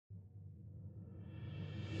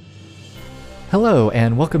Hello,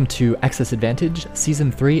 and welcome to Access Advantage, Season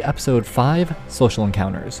 3, Episode 5, Social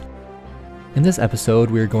Encounters. In this episode,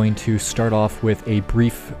 we're going to start off with a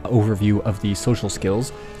brief overview of the social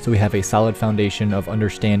skills, so we have a solid foundation of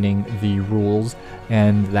understanding the rules,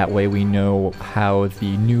 and that way we know how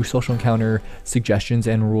the new social encounter suggestions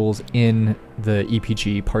and rules in the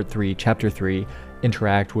EPG Part 3, Chapter 3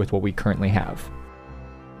 interact with what we currently have.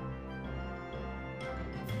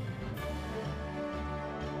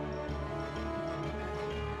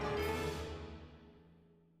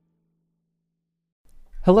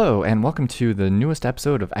 Hello, and welcome to the newest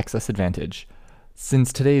episode of Access Advantage.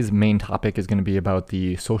 Since today's main topic is going to be about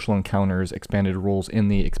the social encounters expanded rules in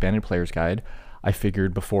the Expanded Player's Guide, I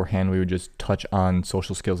figured beforehand we would just touch on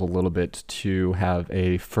social skills a little bit to have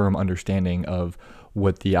a firm understanding of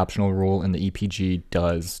what the optional rule in the EPG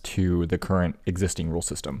does to the current existing rule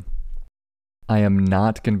system. I am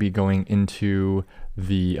not going to be going into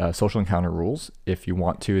the social encounter rules. If you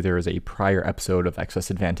want to, there is a prior episode of Access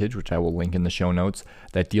Advantage, which I will link in the show notes,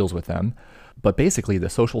 that deals with them. But basically, the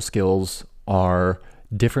social skills are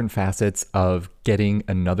different facets of getting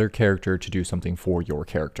another character to do something for your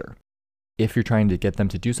character. If you're trying to get them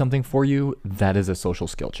to do something for you, that is a social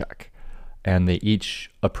skill check. And they each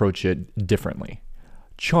approach it differently.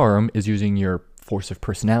 Charm is using your force of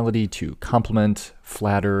personality to compliment,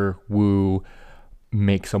 flatter, woo,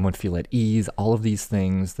 make someone feel at ease, all of these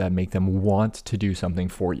things that make them want to do something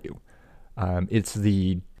for you. It's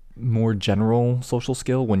the more general social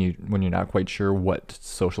skill when you're not quite sure what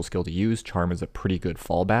social skill to use. Charm is a pretty good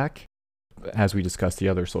fallback. As we discuss the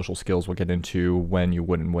other social skills, we'll get into when you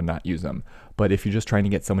would and would not use them. But if you're just trying to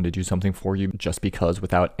get someone to do something for you just because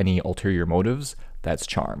without any ulterior motives, that's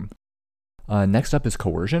charm. Next up is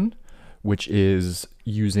coercion, which is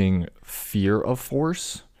using fear of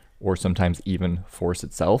force, or sometimes even force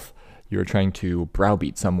itself. You're trying to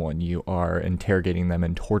browbeat someone, you are interrogating them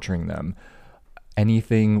and torturing them.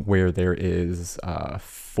 Anything where there is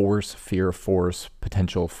force, fear of force,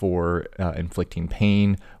 potential for inflicting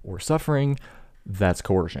pain or suffering, that's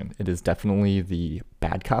coercion. It is definitely the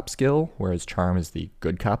bad cop skill, whereas charm is the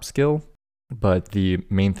good cop skill. But the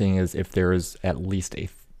main thing is if there is at least a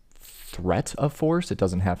threat of force, you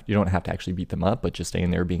don't have to actually beat them up, but just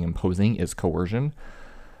staying there being imposing is coercion.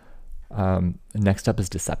 Next up is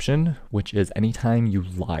deception, which is anytime you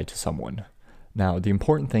lie to someone. Now, the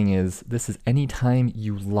important thing is this is anytime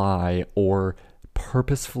you lie or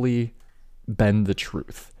purposefully bend the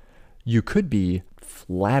truth. You could be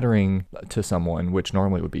flattering to someone, which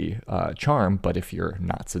normally would be charm, but if you're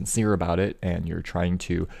not sincere about it and you're trying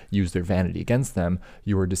to use their vanity against them,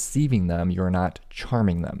 you are deceiving them, you're not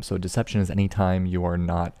charming them. So deception is anytime you are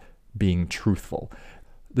not being truthful.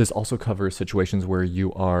 This also covers situations where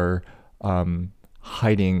you are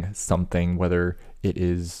hiding something, whether it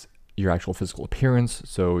is your actual physical appearance,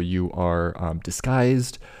 so you are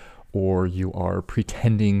disguised, or you are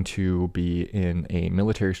pretending to be in a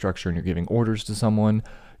military structure and you're giving orders to someone.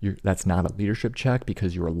 That's not a leadership check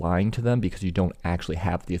because you are lying to them because you don't actually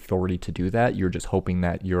have the authority to do that. You're just hoping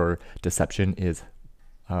that your deception is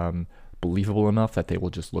believable enough that they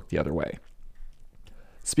will just look the other way.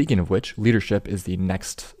 Speaking of which, leadership is the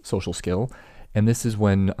next social skill. And this is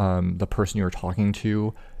when the person you're talking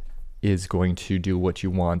to is going to do what you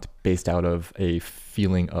want based out of a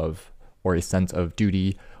feeling of or a sense of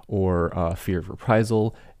duty or fear of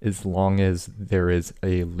reprisal, as long as there is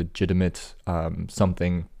a legitimate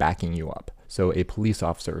something backing you up. So a police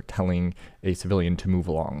officer telling a civilian to move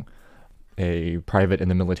along, a private in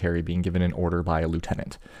the military being given an order by a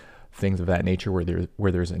lieutenant, things of that nature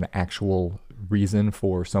where there's an actual reason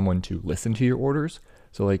for someone to listen to your orders.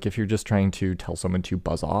 So like if you're just trying to tell someone to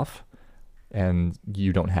buzz off and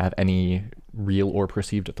you don't have any real or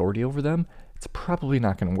perceived authority over them, it's probably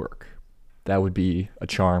not going to work. That would be a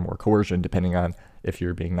charm or coercion, depending on if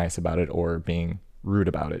you're being nice about it or being rude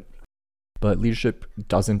about it. But leadership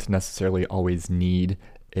doesn't necessarily always need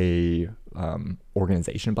a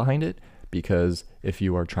organization behind it, because if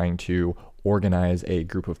you are trying to organize a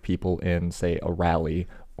group of people in, say, a rally,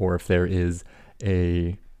 or if there is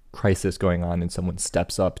a crisis going on and someone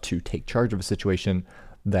steps up to take charge of a situation,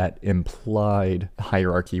 that implied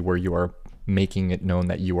hierarchy where you are making it known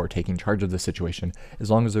that you are taking charge of the situation,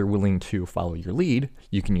 as long as they're willing to follow your lead,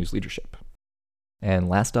 you can use leadership. And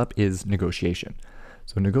last up is negotiation.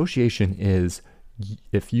 So negotiation is,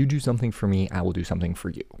 if you do something for me, I will do something for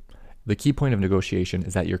you. The key point of negotiation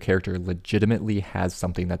is that your character legitimately has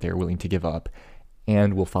something that they're willing to give up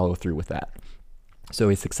and will follow through with that. So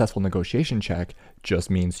a successful negotiation check just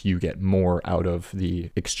means you get more out of the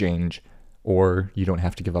exchange, or you don't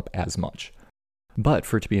have to give up as much. But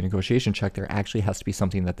for it to be a negotiation check, there actually has to be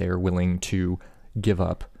something that they are willing to give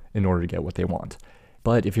up in order to get what they want.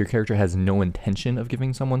 But if your character has no intention of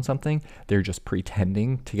giving someone something, they're just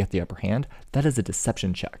pretending to get the upper hand, that is a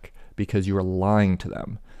deception check because you are lying to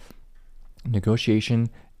them. Negotiation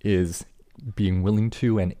is being willing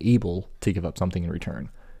to and able to give up something in return.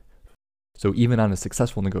 So even on a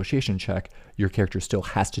successful negotiation check, your character still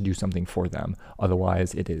has to do something for them.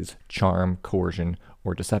 Otherwise, it is charm, coercion,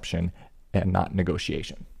 or deception, and not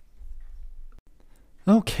negotiation.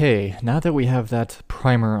 Okay, now that we have that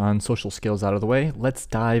primer on social skills out of the way, let's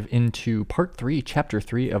dive into Part 3, Chapter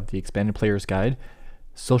 3 of the Expanded Player's Guide,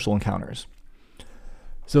 Social Encounters.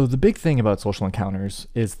 So the big thing about social encounters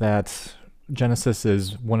is that Genesys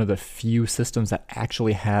is one of the few systems that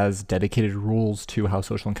actually has dedicated rules to how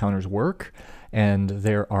social encounters work, and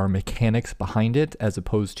there are mechanics behind it, as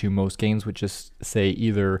opposed to most games which just say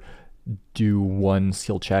either do one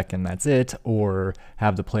skill check and that's it, or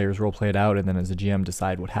have the players role play it out and then as a GM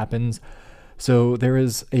decide what happens. So there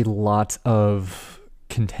is a lot of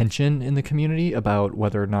contention in the community about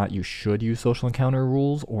whether or not you should use social encounter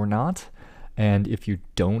rules or not. And if you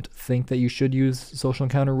don't think that you should use social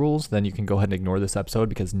encounter rules, then you can go ahead and ignore this episode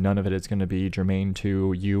because none of it is going to be germane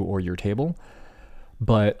to you or your table.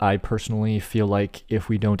 But I personally feel like if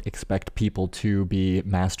we don't expect people to be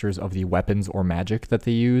masters of the weapons or magic that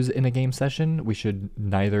they use in a game session, we should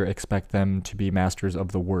neither expect them to be masters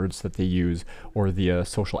of the words that they use or the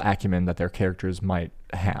social acumen that their characters might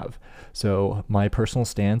have. So my personal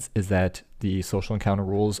stance is that the social encounter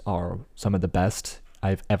rules are some of the best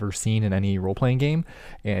I've ever seen in any role-playing game,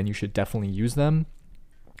 and you should definitely use them.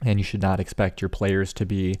 And you should not expect your players to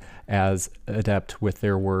be as adept with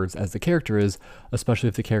their words as the character is, especially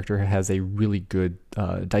if the character has a really good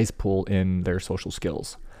dice pool in their social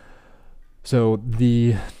skills. So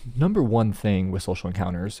the number one thing with social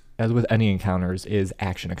encounters, as with any encounters, is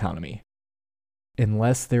action economy.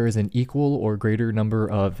 Unless there is an equal or greater number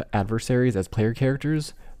of adversaries as player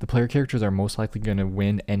characters, the player characters are most likely going to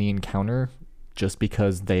win any encounter just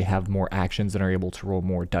because they have more actions and are able to roll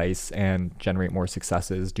more dice and generate more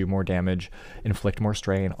successes, do more damage, inflict more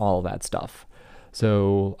strain, all of that stuff.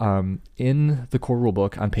 So in the core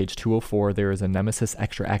rulebook on page 204, there is a Nemesis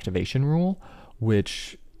extra activation rule,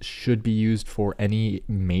 which should be used for any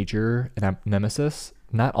major Nemesis.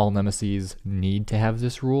 Not all Nemesis need to have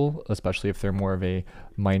this rule, especially if they're more of a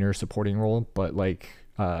minor supporting role, but like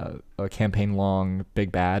a campaign long big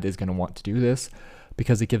bad is going to want to do this,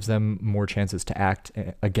 because it gives them more chances to act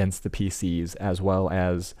against the PCs as well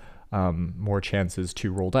as more chances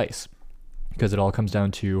to roll dice. Because it all comes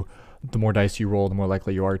down to the more dice you roll, the more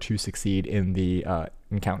likely you are to succeed in the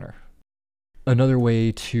encounter. Another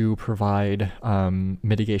way to provide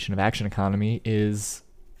mitigation of action economy is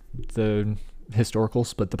the historical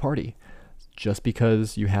split the party. Just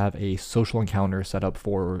because you have a social encounter set up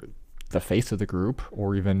for the face of the group,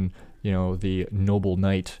 or even, the noble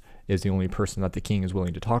knight is the only person that the king is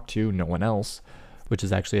willing to talk to, no one else, which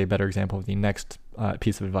is actually a better example of the next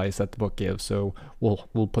piece of advice that the book gives. So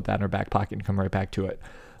we'll put that in our back pocket and come right back to it.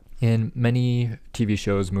 In many TV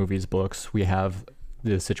shows, movies, books, we have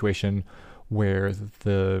the situation where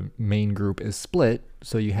the main group is split.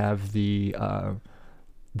 So you have the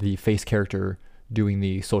face character doing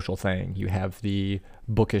the social thing. You have the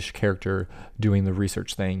bookish character doing the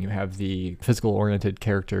research thing. You have the physical oriented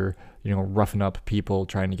character, roughing up people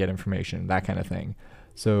trying to get information, that kind of thing.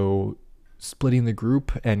 So splitting the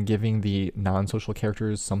group and giving the non-social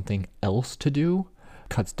characters something else to do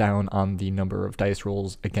cuts down on the number of dice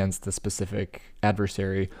rolls against the specific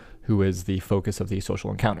adversary who is the focus of the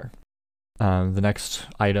social encounter. The next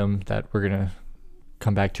item that we're going to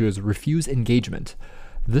come back to is refuse engagement.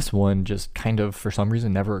 This one just kind of, for some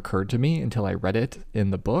reason, never occurred to me until I read it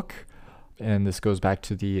in the book. And this goes back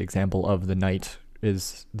to the example of the knight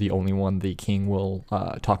is the only one the king will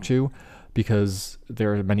talk to, because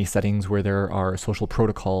there are many settings where there are social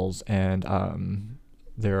protocols and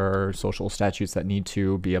there are social statutes that need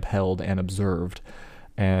to be upheld and observed.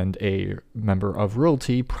 And a member of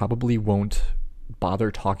royalty probably won't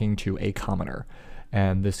bother talking to a commoner.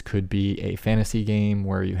 And this could be a fantasy game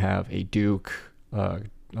where you have a duke, a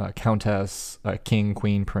countess, a king,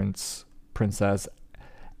 queen, prince, princess.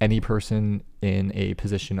 Any person in a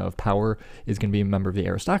position of power is going to be a member of the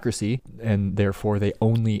aristocracy, and therefore they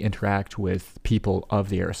only interact with people of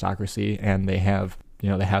the aristocracy, and they have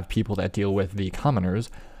people that deal with the commoners.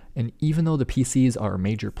 And even though the PCs are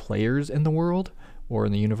major players in the world or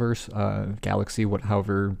in the universe, galaxy,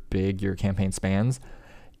 however big your campaign spans,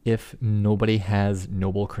 if nobody has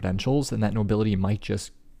noble credentials, then that nobility might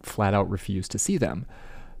just flat out refuse to see them.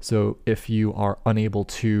 So if you are unable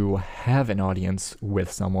to have an audience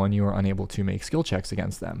with someone, you are unable to make skill checks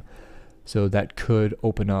against them. So that could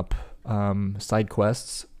open up side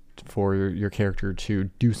quests for your character to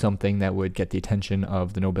do something that would get the attention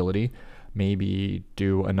of the nobility. Maybe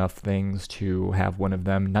do enough things to have one of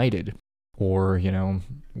them knighted, or,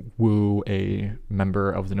 woo a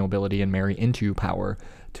member of the nobility and marry into power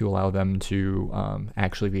to allow them to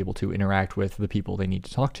actually be able to interact with the people they need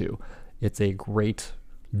to talk to. It's a great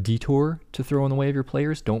detour to throw in the way of your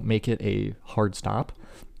players. Don't make it a hard stop,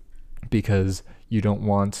 because you don't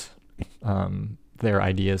want their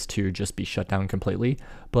ideas to just be shut down completely,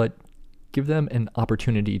 but give them an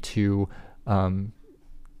opportunity to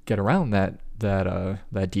get around that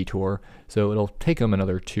detour. So it'll take them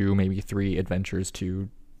another 2, maybe 3 adventures to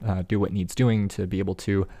do what needs doing to be able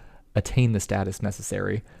to attain the status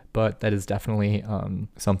necessary. But that is definitely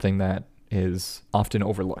something that is often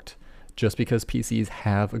overlooked. Just because PCs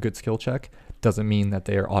have a good skill check doesn't mean that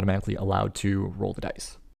they are automatically allowed to roll the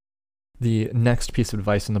dice. The next piece of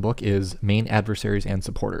advice in the book is main adversaries and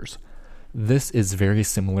supporters. This is very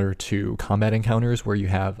similar to combat encounters, where you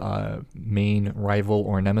have a main rival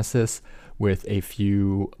or nemesis with a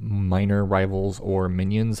few minor rivals or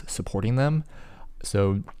minions supporting them.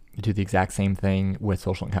 So you do the exact same thing with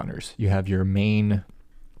social encounters. You have your main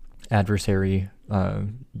adversary,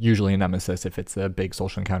 usually a nemesis if it's a big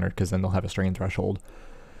social encounter, because then they'll have a strain threshold.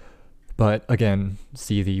 But again,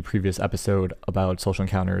 see the previous episode about social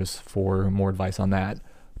encounters for more advice on that.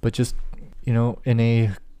 But just, in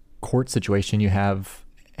a court situation, you have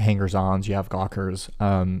hangers-ons, you have gawkers.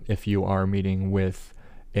 If you are meeting with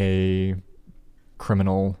a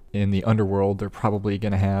criminal in the underworld, they're probably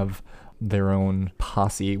going to have their own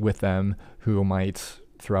posse with them who might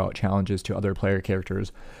throw out challenges to other player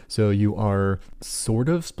characters. So you are sort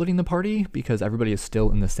of splitting the party, because everybody is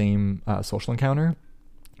still in the same social encounter,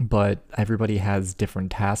 but everybody has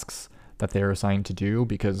different tasks that they're assigned to do,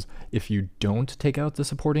 because if you don't take out the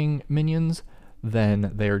supporting minions,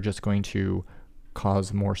 then they're just going to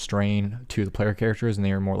cause more strain to the player characters, and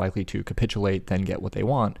they are more likely to capitulate than get what they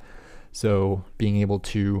want. So being able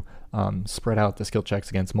to spread out the skill checks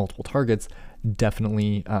against multiple targets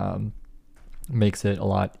definitely makes it a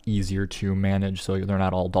lot easier to manage, so they're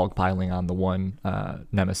not all dogpiling on the one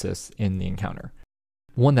nemesis in the encounter.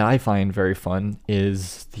 One that I find very fun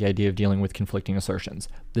is the idea of dealing with conflicting assertions.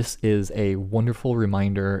 This is a wonderful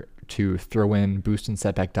reminder to throw in boost and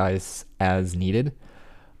setback dice as needed.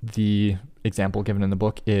 The example given in the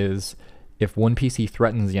book is, if one PC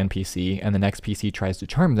threatens the NPC and the next PC tries to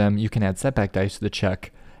charm them, you can add setback dice to the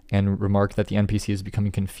check and remark that the NPC is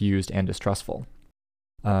becoming confused and distrustful.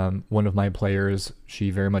 One of my players,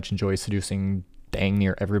 she very much enjoys seducing dang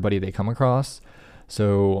near everybody they come across.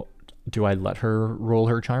 So do I let her roll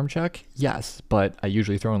her charm check? Yes, but I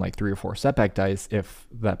usually throw in like 3 or 4 setback dice if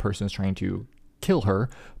that person is trying to kill her,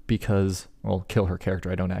 because, well, kill her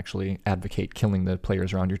character. I don't actually advocate killing the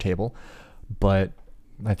players around your table, but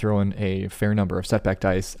I throw in a fair number of setback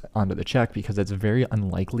dice onto the check, because it's very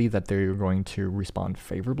unlikely that they're going to respond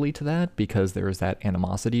favorably to that, because there is that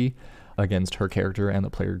animosity against her character and the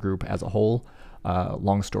player group as a whole.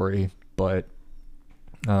 Long story, but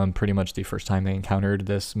pretty much the first time they encountered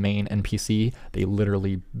this main NPC, they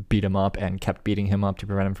literally beat him up and kept beating him up to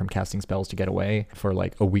prevent him from casting spells to get away for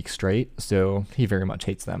like a week straight, so he very much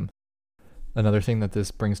hates them. Another thing that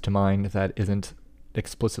this brings to mind that isn't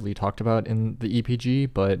explicitly talked about in the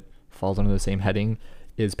EPG but falls under the same heading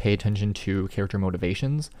is pay attention to character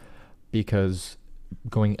motivations, because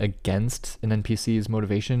going against an NPC's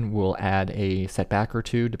motivation will add a setback or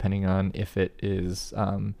 2, depending on if it is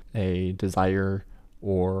a desire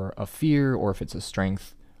or a fear, or if it's a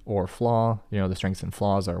strength or flaw. The strengths and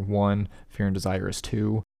flaws are 1, fear and desire is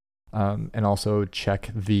 2. And also check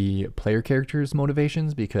the player character's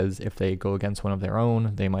motivations, because if they go against one of their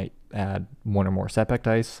own, they might add 1 or more setback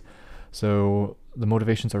dice. So the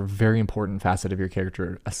motivations are a very important facet of your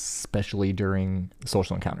character, especially during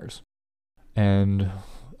social encounters. And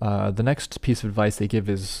the next piece of advice they give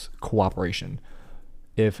is cooperation.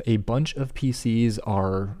 If a bunch of PCs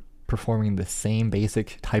are performing the same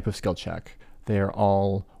basic type of skill check, they're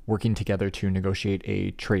all working together to negotiate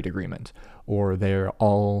a trade agreement, or they're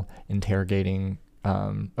all interrogating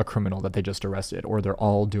a criminal that they just arrested, or they're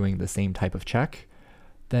all doing the same type of check,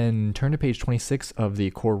 then turn to page 26 of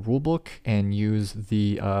the core rulebook and use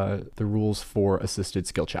the rules for assisted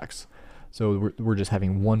skill checks. So we're just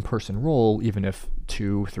having one person roll, even if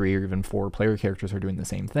 2, 3, or even 4 player characters are doing the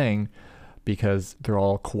same thing, because they're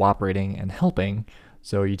all cooperating and helping.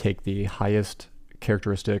 So you take the highest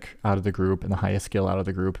characteristic out of the group and the highest skill out of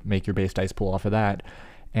the group, make your base dice pool off of that,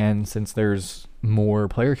 And since there's more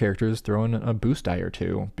player characters, throw in a boost die or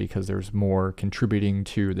two, because there's more contributing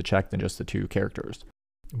to the check than just the 2 characters,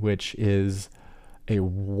 which is a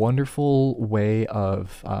wonderful way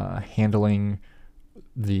of handling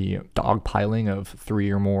the dogpiling of 3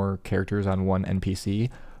 or more characters on one NPC,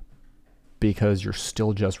 because you're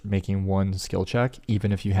still just making one skill check,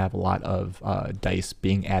 even if you have a lot of dice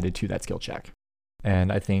being added to that skill check.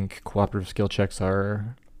 And I think cooperative skill checks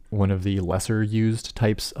are one of the lesser used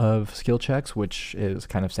types of skill checks, which is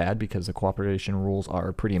kind of sad because the cooperation rules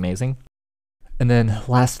are pretty amazing. And then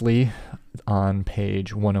lastly, on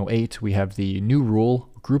page 108, we have the new rule,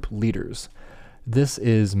 group leaders. This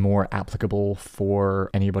is more applicable for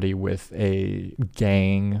anybody with a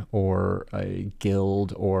gang or a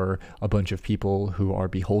guild or a bunch of people who are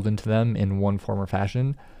beholden to them in one form or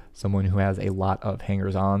fashion. Someone who has a lot of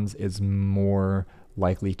hangers-ons is more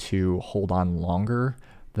likely to hold on longer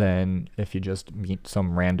than if you just meet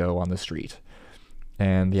some rando on the street.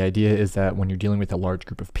 And the idea is that when you're dealing with a large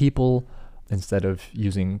group of people, instead of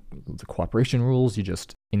using the cooperation rules, you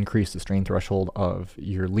just increase the strain threshold of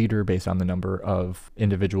your leader based on the number of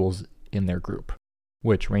individuals in their group,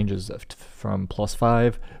 which ranges from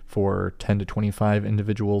 +5 for 10 to 25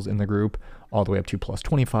 individuals in the group, all the way up to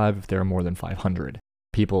 +25 if there are more than 500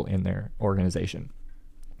 people in their organization.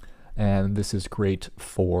 And this is great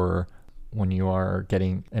for when you are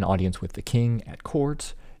getting an audience with the king at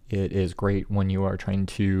court. It is great when you are trying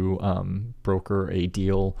to broker a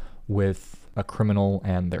deal with a criminal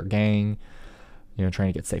and their gang,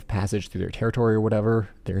 trying to get safe passage through their territory or whatever.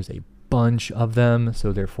 There's a bunch of them,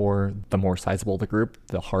 so therefore the more sizable the group,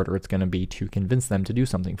 the harder it's going to be to convince them to do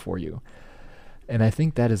something for you. And I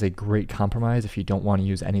think that is a great compromise if you don't want to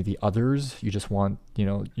use any of the others. You just want,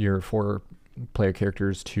 your 4 player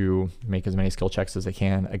characters to make as many skill checks as they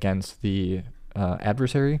can against the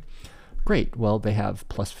adversary. Great. Well, they have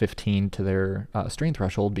 +15 to their strain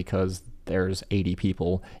threshold because there's 80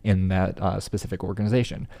 people in that specific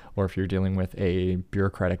organization. Or if you're dealing with a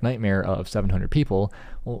bureaucratic nightmare of 700 people,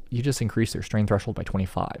 well, you just increase their strain threshold by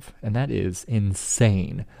 25. And that is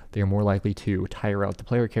insane. They are more likely to tire out the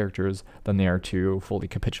player characters than they are to fully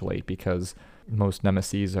capitulate, because most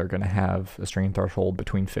nemesis are going to have a strain threshold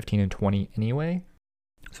between 15 and 20 anyway.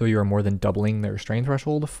 So you are more than doubling their strain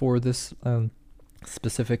threshold for this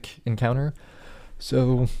specific encounter.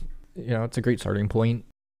 So, it's a great starting point.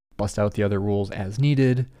 Bust out the other rules as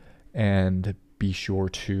needed, and be sure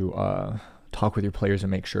to talk with your players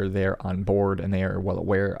and make sure they're on board and they are well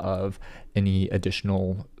aware of any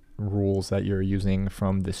additional rules that you're using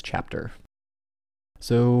from this chapter.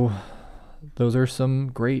 So those are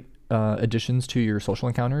some great additions to your social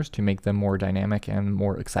encounters to make them more dynamic and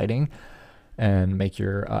more exciting, and make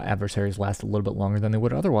your adversaries last a little bit longer than they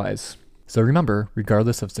would otherwise. So remember,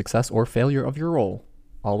 regardless of success or failure of your roll,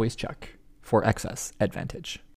 always check for excess advantage.